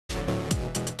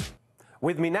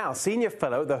With me now, Senior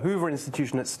Fellow at the Hoover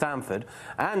Institution at Stanford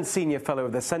and Senior Fellow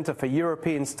of the Center for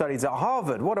European Studies at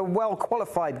Harvard. What a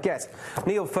well-qualified guest,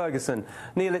 Niall Ferguson.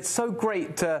 Niall, it's so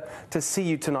great to see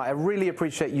you tonight. I really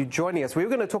appreciate you joining us. We were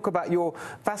going to talk about your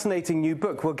fascinating new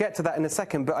book. We'll get to that in a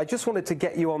second, but I just wanted to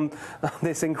get you on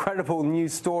this incredible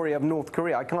news story of North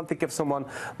Korea. I can't think of someone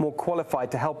more qualified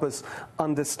to help us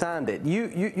understand it.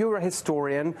 You're a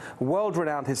historian, a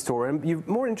world-renowned historian.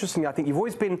 More interestingly, I think you've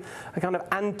always been a kind of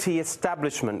anti-establishment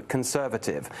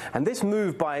conservative. And this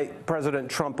move by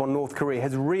President Trump on North Korea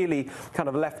has really kind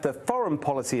of left the foreign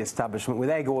policy establishment with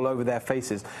egg all over their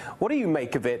faces. What do you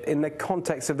make of it in the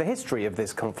context of the history of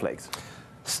this conflict?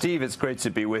 Steve, it's great to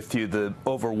be with you. The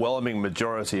overwhelming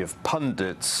majority of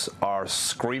pundits are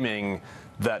screaming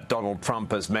that Donald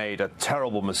Trump has made a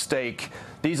terrible mistake.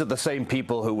 These are the same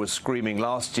people who were screaming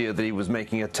last year that he was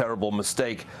making a terrible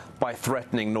mistake by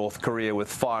threatening North Korea with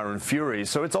fire and fury.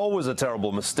 So it's always a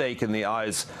terrible mistake in the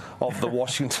eyes of the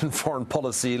Washington foreign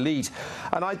policy elite.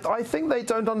 And I think they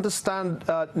don't understand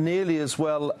nearly as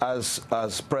well as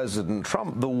President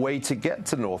Trump the way to get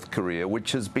to North Korea,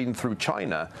 which has been through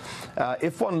China.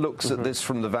 If one looks at this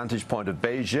from the vantage point of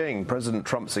Beijing, President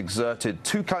Trump's exerted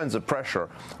two kinds of pressure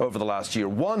over the last year.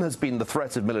 One has been the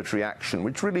threat of military action,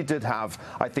 which really did have,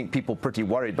 I think, people pretty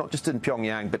worried, not just in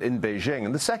Pyongyang, but in Beijing.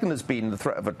 And the second has been the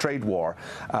threat of a trade war.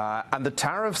 And the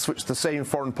tariffs, which the same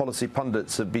foreign policy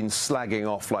pundits have been slagging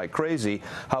off like crazy,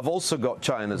 have also got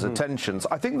China's attentions.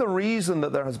 I think the reason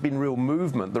that there has been real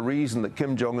movement, the reason that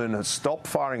Kim Jong-un has stopped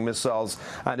firing missiles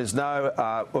and is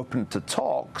now open to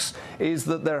talks, is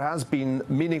that there has been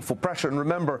meaningful pressure. And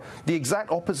remember, the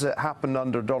exact opposite happened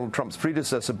under Donald Trump's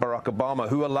predecessor, Barack Obama,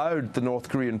 who allowed the North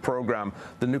Korean program,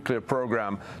 the nuclear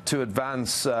program, to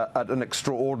advance at an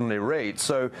extraordinary rate.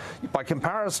 So by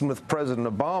comparison with President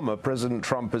Obama, President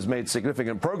Trump has made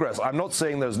significant progress. I'm not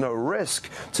saying there's no risk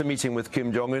to meeting with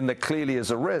Kim Jong-un. There clearly is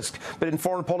a risk. But in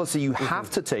foreign policy, you have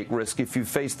to take risk if you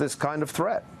face this kind of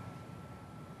threat.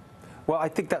 Well, I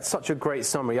think that's such a great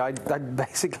summary. I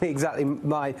basically exactly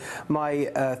my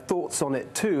thoughts on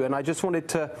it too. And I just wanted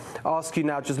to ask you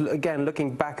now, just again,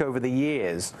 looking back over the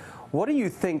years, what do you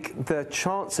think the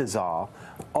chances are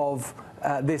of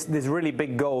this really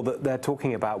big goal that they're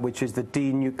talking about, which is the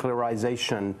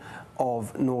denuclearization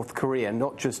of North Korea,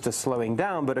 not just a slowing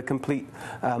down, but a complete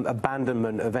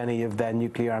abandonment of any of their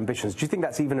nuclear ambitions? Do you think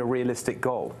that's even a realistic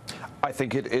goal? I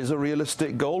think it is a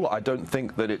realistic goal. I don't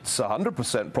think that it's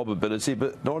 100% probability,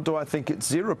 but nor do I think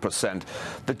it's 0%.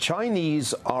 The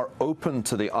Chinese are open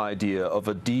to the idea of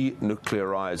a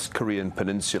denuclearized Korean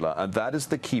peninsula, and that is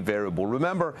the key variable.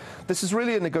 Remember, this is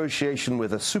really a negotiation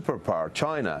with a superpower,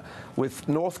 China, with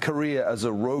North Korea as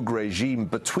a rogue regime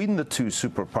between the two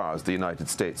superpowers, the United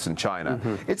States and China.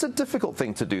 It's a difficult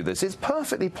thing to do this. It's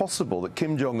perfectly possible that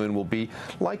Kim Jong-un will be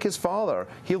like his father.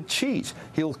 He'll cheat.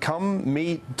 He'll come,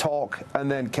 meet, talk,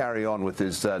 and then carry on with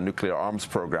his nuclear arms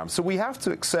program. So we have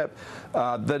to accept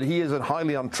that he is a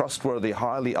highly untrustworthy,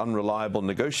 highly unreliable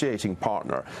negotiating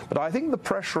partner. But I think the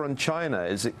pressure on China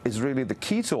is really the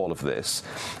key to all of this.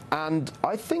 And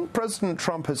I think President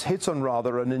Trump has hit on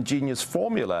rather an ingenious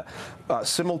formula,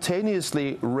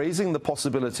 simultaneously raising the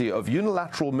possibility of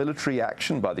unilateral military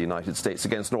action by the United States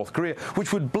against North Korea,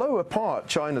 which would blow apart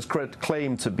China's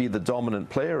claim to be the dominant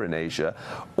player in Asia,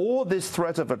 or this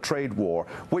threat of a trade war,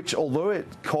 which, although it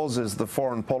causes the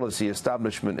foreign policy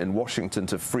establishment in Washington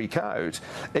to freak out,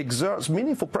 exerts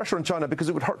meaningful pressure on China because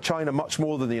it would hurt China much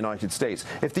more than the United States.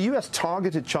 If the U.S.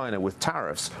 targeted China with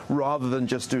tariffs rather than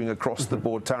just doing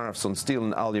across-the-board tariffs on steel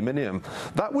and aluminium,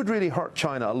 that would really hurt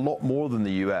China a lot more than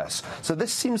the U.S. So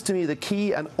this seems to me the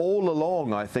key, and all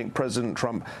along I think President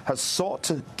Trump has sought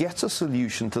to get a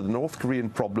solution to the North Korean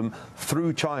problem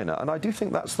through China, and I do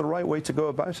think that's the right way to go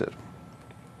about it.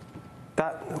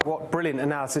 What brilliant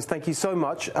analysis. Thank you so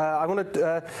much. I want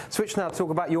to switch now to talk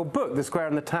about your book, The Square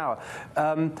and the Tower.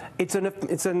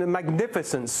 It's a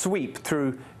magnificent sweep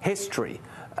through history,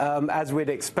 as we'd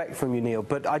expect from you, Niall.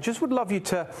 But I just would love you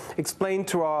to explain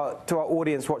to our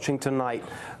audience watching tonight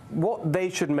what they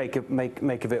should make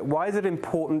of it. Why is it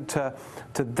important to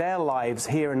their lives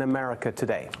here in America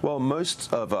today? Well,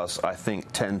 most of us, I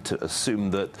think, tend to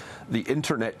assume that the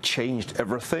internet changed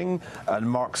everything and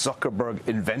Mark Zuckerberg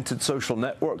invented social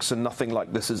networks and nothing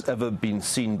like this has ever been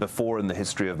seen before in the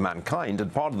history of mankind.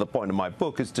 And part of the point of my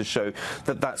book is to show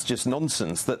that that's just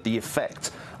nonsense, that the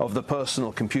effect of the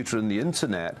personal computer and the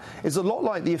internet is a lot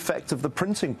like the effect of the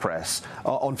printing press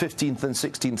on 15th and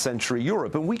 16th century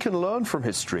Europe. And we can learn from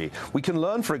history. history. We can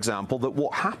learn, for example, that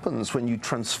what happens when you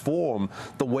transform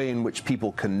the way in which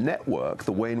people can network,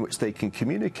 the way in which they can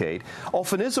communicate,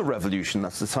 often is a revolution.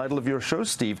 That's the title of your show,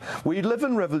 Steve. We live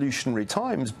in revolutionary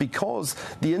times because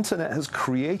the internet has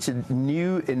created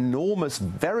new, enormous,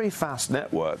 very fast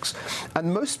networks.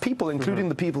 And most people, including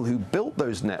the people who built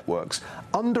those networks,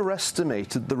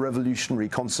 underestimated the revolutionary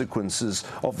consequences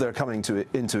of their coming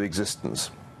into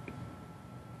existence.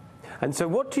 And so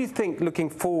what do you think, looking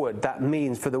forward, that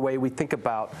means for the way we think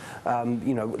about,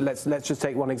 you know, let's just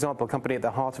take one example, a company at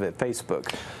the heart of it,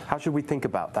 Facebook. How should we think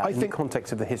about that in the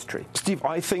context of the history? Steve,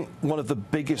 I think one of the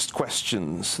biggest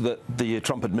questions that the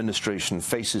Trump administration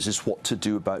faces is what to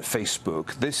do about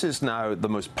Facebook. This is now the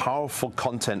most powerful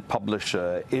content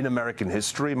publisher in American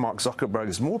history. Mark Zuckerberg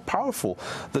is more powerful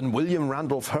than William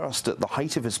Randolph Hearst at the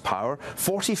height of his power.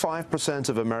 45%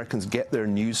 of Americans get their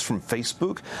news from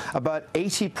Facebook. About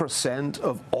 80%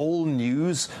 of all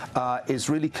news is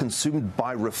really consumed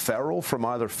by referral from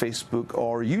either Facebook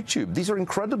or YouTube. These are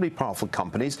incredibly powerful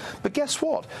companies, but guess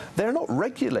what? They're not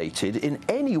regulated in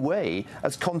any way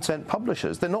as content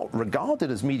publishers. They're not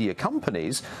regarded as media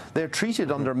companies. They're treated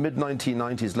under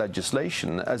mid-1990s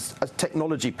legislation as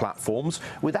technology platforms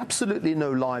with absolutely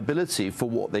no liability for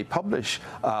what they publish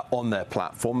on their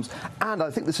platforms. And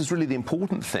I think this is really the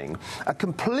important thing, a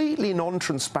completely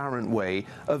non-transparent way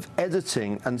of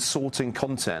editing and sorting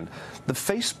content. The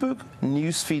Facebook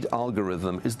newsfeed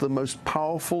algorithm is the most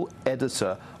powerful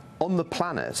editor on the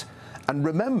planet. And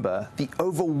remember, the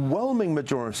overwhelming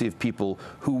majority of people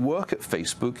who work at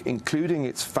Facebook, including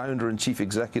its founder and chief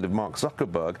executive, Mark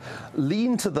Zuckerberg,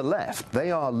 lean to the left.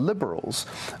 They are liberals.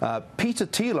 Peter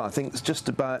Thiel, I think, is just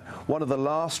about one of the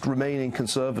last remaining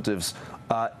conservatives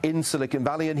in Silicon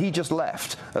Valley, and he just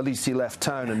left. At least he left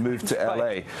town and moved to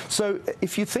LA. So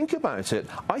if you think about it,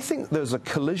 I think there's a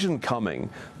collision coming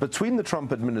between the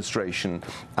Trump administration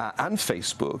and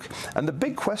Facebook. And the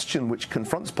big question which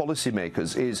confronts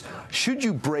policymakers is, should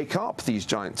you break up these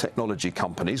giant technology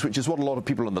companies, which is what a lot of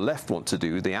people on the left want to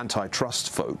do, the antitrust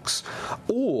folks,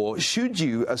 or should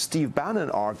you, as Steve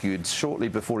Bannon argued shortly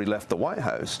before he left the White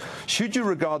House, should you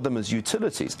regard them as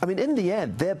utilities? I mean, in the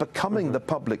end, they're becoming the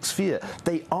public sphere.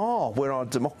 They are where our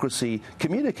democracy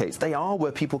communicates. They are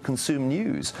where people consume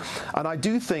news. And I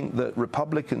do think that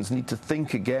Republicans need to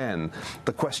think again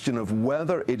the question of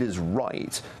whether it is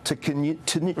right to continue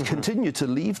to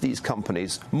leave these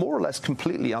companies more or less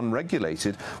completely unregulated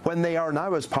when they are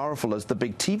now as powerful as the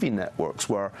big TV networks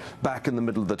were back in the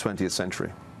middle of the 20th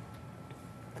century.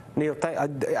 Niall,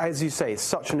 as you say, it's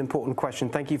such an important question.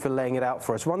 Thank you for laying it out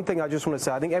for us. One thing I just want to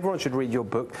say, I think everyone should read your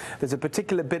book. There's a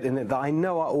particular bit in it that I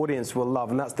know our audience will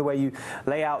love, and that's the way you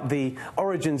lay out the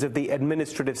origins of the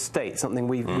administrative state, something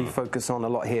we focus on a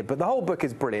lot here. But the whole book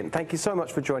is brilliant. Thank you so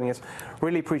much for joining us.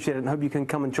 Really appreciate it, and hope you can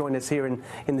come and join us here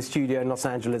in the studio in Los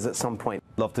Angeles at some point.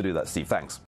 Love to do that, Steve. Thanks.